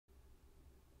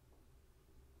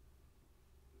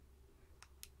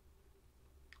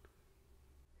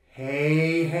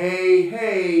Hey, hey,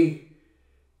 hey,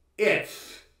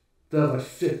 it's the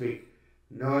Pacific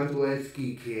Northwest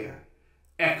Geek here,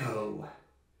 Echo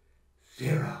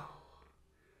Zero.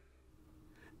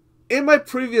 In my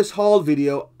previous haul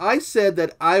video, I said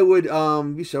that I would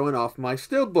be showing off my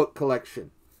Steelbook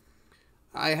collection.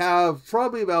 I have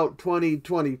probably about 20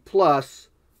 plus,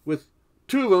 with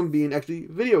 2 of them being actually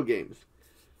video games.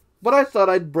 But I thought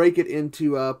I'd break it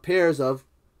into pairs of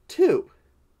 2.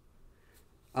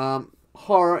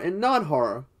 Horror and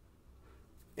non-horror.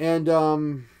 And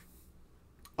I'm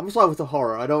going to start with the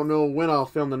horror. I don't know when I'll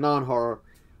film the non-horror,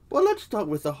 but let's start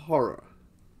with the horror.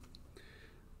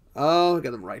 I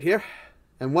got them right here.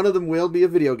 And one of them will be a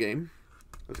video game.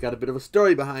 It's got a bit of a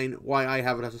story behind why I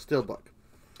have it as a Steelbook.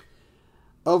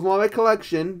 Of my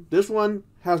collection, this one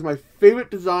has my favorite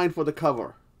design for the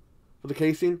cover, for the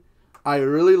casing. I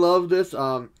really love this.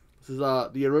 This is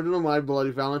the original My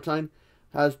Bloody Valentine.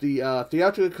 Has the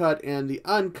theatrical cut and the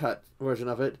uncut version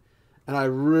of it, and I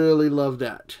really love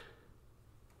that.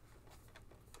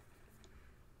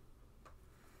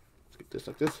 Let's get this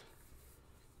like this.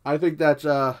 I think that's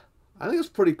it's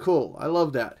pretty cool. I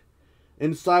love that.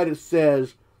 Inside it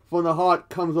says, "From the heart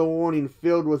comes a warning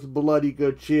filled with bloody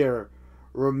good cheer.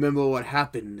 Remember what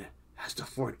happened as the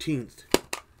 14th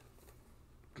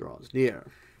draws near."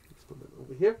 Let's put that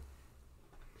over here.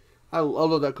 I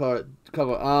love that cover.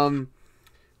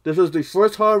 This is the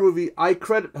first horror movie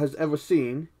iCredit has ever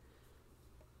seen.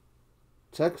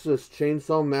 Texas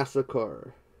Chainsaw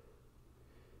Massacre.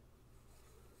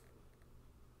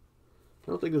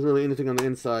 I don't think there's really anything on the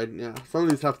inside. Yeah, some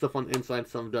of these have stuff on the inside,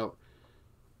 some don't.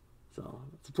 So,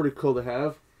 it's pretty cool to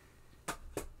have.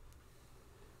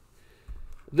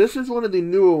 This is one of the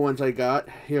newer ones I got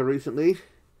here recently.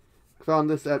 Found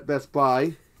this at Best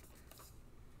Buy.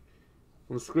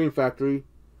 From Screen Factory.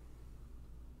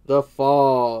 The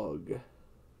Fog.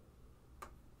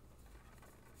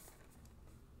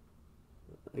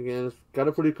 Again, it's got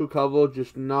a pretty cool cover,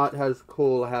 just not as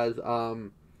cool as, I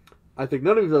think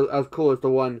none of these are as cool as the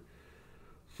one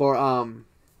for,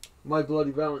 My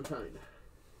Bloody Valentine.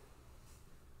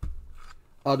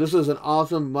 This is an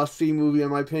awesome must-see movie in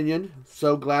my opinion.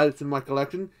 So glad it's in my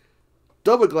collection.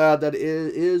 Double glad that it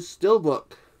is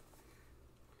Steelbook.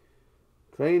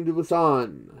 Train to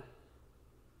Busan.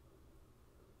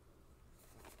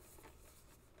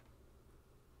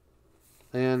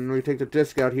 And we take the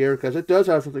disc out here because it does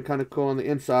have something kind of cool on the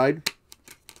inside.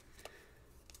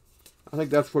 I think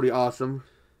that's pretty awesome.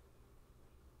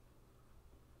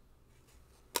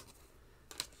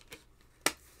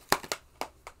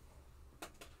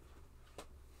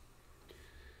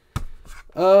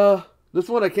 This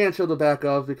one I can't show the back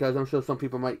of because I'm sure some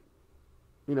people might,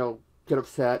 get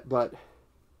upset, but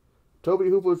Toby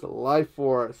Hooper's Life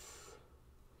Force.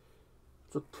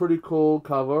 It's a pretty cool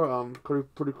cover,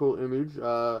 pretty cool image.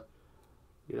 The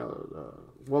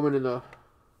woman in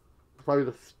probably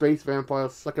the space vampire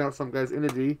sucking out some guy's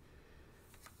energy.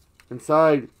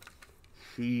 Inside,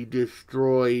 she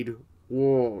destroyed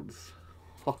worlds.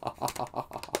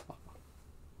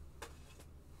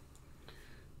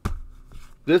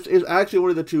 This is actually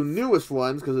one of the 2 newest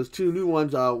ones, because there's 2 new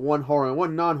ones, one horror and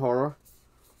one non-horror.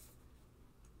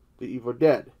 The Evil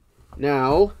Dead.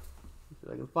 Now, if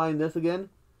I can find this again.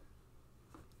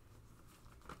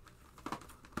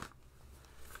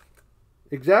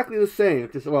 Exactly the same.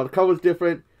 Just, well, the cover's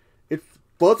different. It's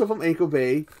both of them Ankle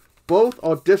Bay. Both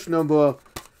are disc number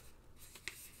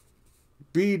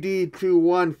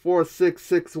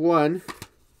BD214661.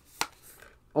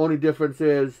 Only difference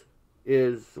is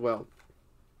well,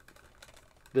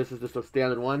 this is just a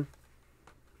standard one.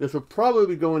 This will probably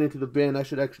be going into the bin. I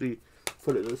should actually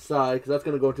put it to the side because that's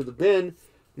going to go into the bin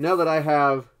now that I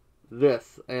have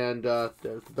this. And there's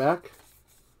the back.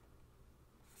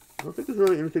 I don't think there's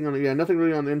really anything on it. Yeah, nothing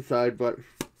really on the inside, but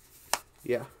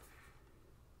yeah.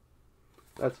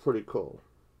 That's pretty cool.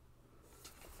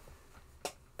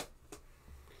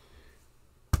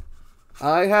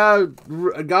 I have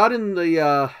gotten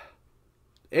the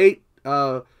 8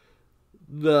 Blu-ray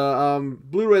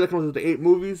that comes with the 8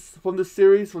 movies from this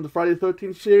series, from the Friday the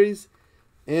 13th series,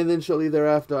 and then shortly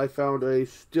thereafter I found a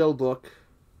Steelbook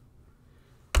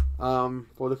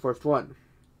for the first one.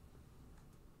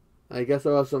 I guess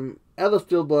there are some other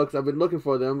Steelbooks. I've been looking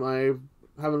for them. I'm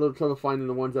having a little trouble finding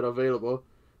the ones that are available,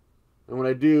 and when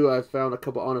I do, I've found a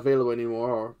couple aren't available anymore,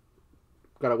 or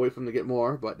gotta wait for them to get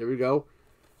more. But there we go.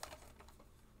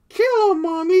 Kill her,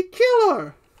 mommy, kill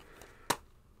her!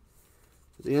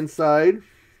 The inside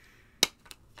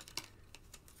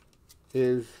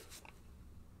is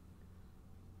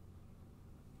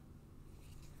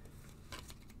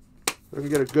If I can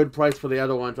get a good price for the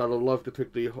other ones, I would love to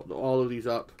pick all of these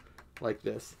up like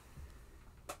this.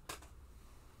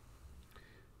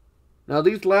 Now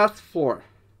these last 4.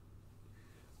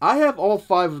 I have all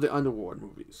 5 of the Underworld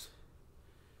movies.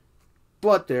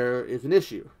 But there is an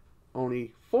issue.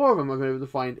 Only 4 of them I've been able to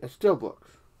find as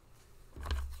Steelbooks.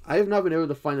 I have not been able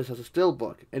to find this as a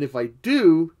Steelbook. And if I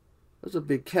do, there's a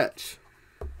big catch.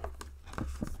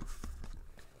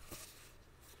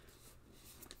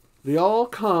 They all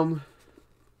come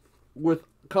with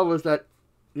covers that,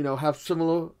 you know, have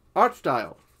similar art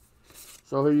style.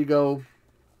 So here you go.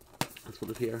 Let's put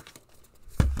it here.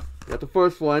 You got the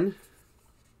first one,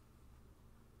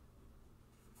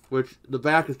 which the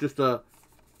back is just a...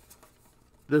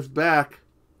 This back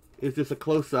is just a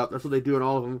close-up. That's what they do in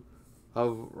all of them.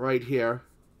 Of right here.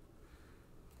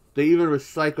 They even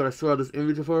recycled, I saw this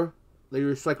image of her. They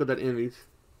recycled that image.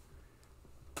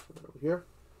 Over here.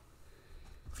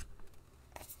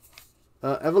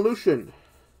 Evolution.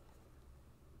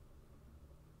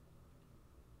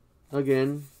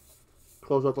 Again,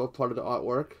 close up of part of the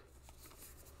artwork.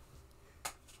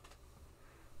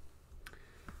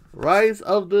 Rise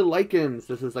of the Lycans.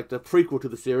 This is like the prequel to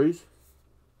the series.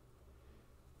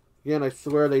 Again, I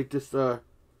swear they just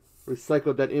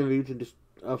recycled that image and just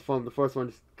from the first one,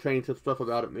 just changed some stuff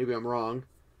about it. Maybe I'm wrong.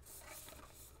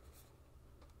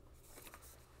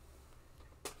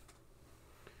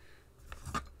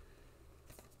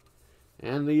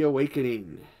 And the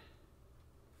Awakening.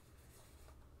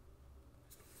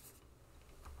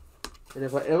 And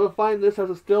if I ever find this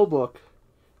as a Steelbook,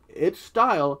 its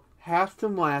style has to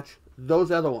match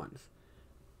those other ones.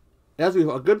 It has to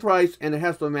be a good price, and it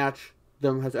has to match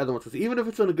them as other ones. So even if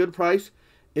it's on a good price,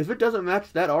 if it doesn't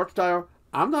match that art style,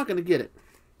 I'm not going to get it.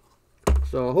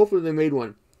 So hopefully they made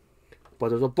one. But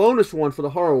there's a bonus one for the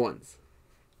horror ones.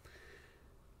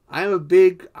 I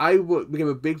became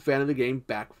a big fan of the game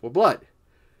Back 4 Blood.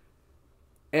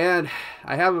 And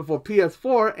I have it for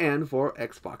PS4 and for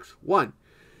Xbox One.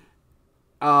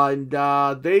 And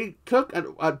they took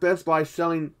at Best Buy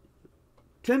selling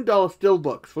 $10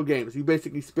 Steelbooks for games. You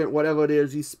basically spent whatever it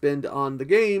is you spend on the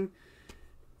game,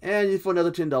 and for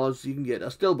another $10 you can get a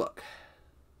Steelbook.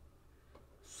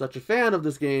 Such a fan of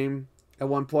this game, at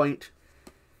one point,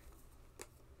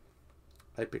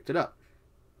 I picked it up.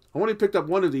 I only picked up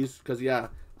one of these because, yeah,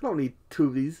 I don't need 2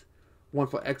 of these. One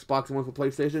for Xbox and one for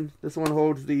PlayStation. This one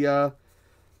holds the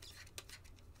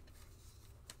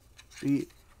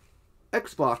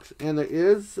Xbox, and there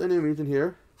is an image in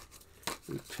here.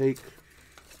 We take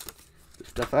the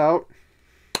stuff out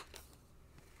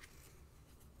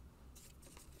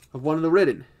of one of the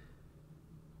written.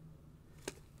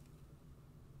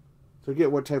 So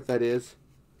get what type that is.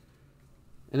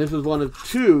 And this is one of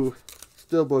 2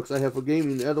 Steelbooks I have for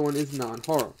gaming. The other one is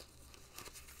non-horror.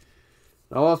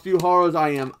 Now, a few horrors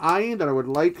I am eyeing that I would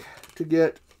like to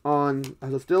get on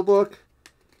as a Steelbook.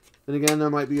 Then again, there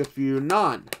might be a few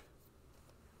non.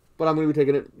 But I'm going to be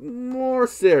taking it more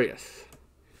serious.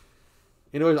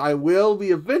 Anyways, I will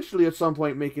be eventually at some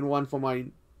point making one for my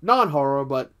non-horror,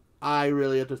 but I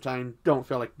really at this time don't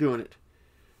feel like doing it.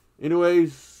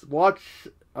 Anyways, watch.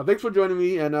 Thanks for joining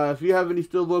me, and if you have any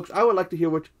Steelbooks, I would like to hear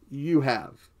what you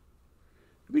have.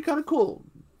 It'd be kind of cool,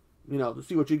 you know, to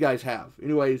see what you guys have.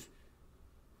 Anyways,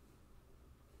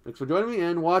 thanks for joining me,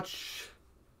 and watch.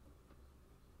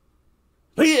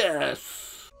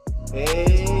 Yes! Hey,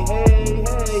 hey,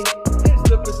 hey, it's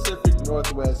the Pacific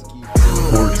Northwest Geek.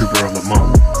 Quarter tuber of the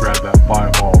month, grab that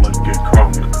fireball, let's get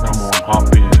crunk. Come on,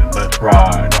 hop in, let's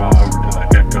ride over to the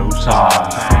Echo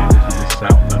side. This is the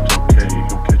sound that's okay,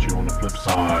 he'll catch you on the flip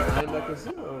side. I'm Echo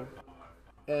Zero,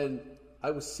 and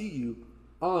I will see you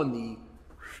on the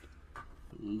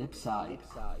lip side.